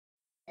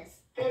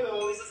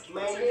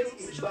My name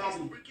is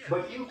Bobby,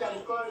 but you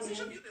can call me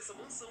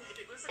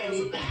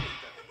anytime.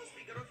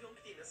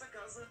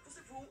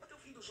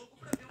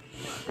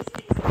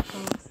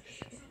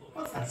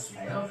 What's that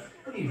smell?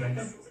 What are you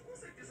drinking?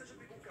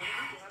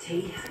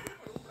 Tea.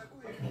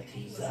 What kind of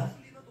tea is that?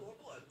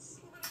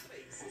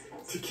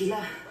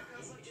 Tequila.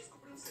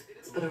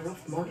 It's been a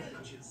rough morning.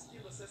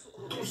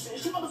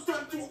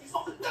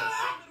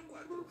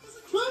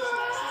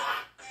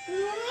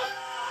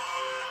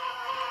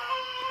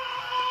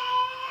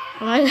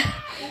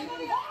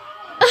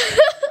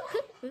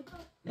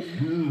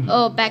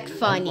 Oh, back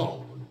funny.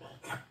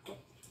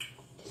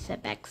 It's a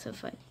back so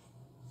funny.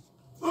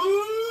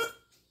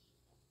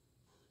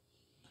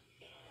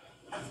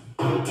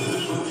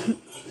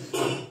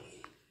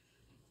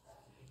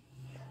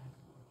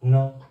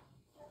 No.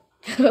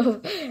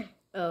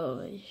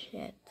 Oh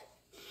shit.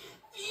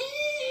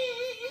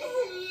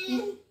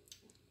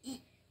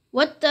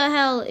 What the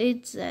hell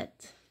is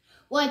that?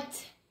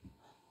 What?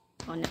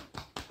 Oh no.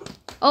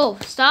 Oh,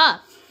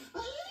 stop.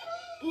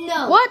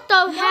 No. What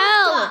the No,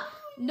 hell? stop.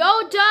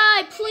 No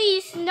die,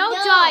 please. No, No.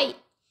 die.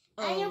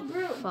 I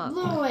fuck.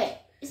 blew it.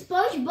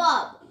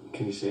 SpongeBob.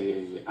 Can you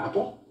say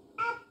apple?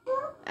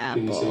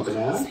 Can you say Apple.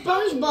 banana?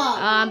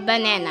 SpongeBob.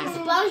 Banana.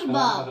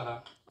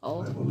 SpongeBob.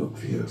 Oh. I will look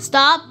for you.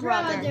 Stop,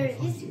 brother. Brother,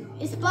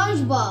 it's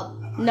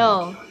SpongeBob.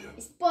 No.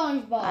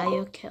 SpongeBob. Are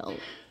you killed?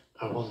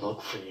 I will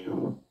look for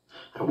you.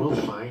 I will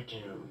find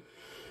you.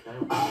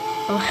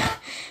 Oh.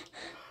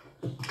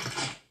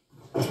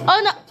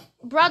 Oh no,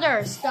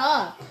 brother,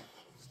 stop.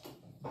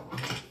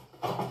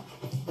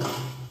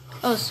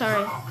 Oh,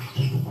 sorry.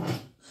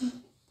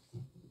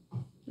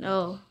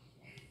 No.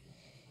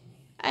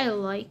 I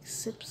like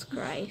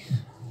subscribe.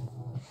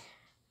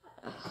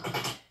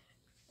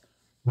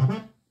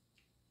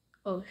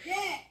 Oh shit.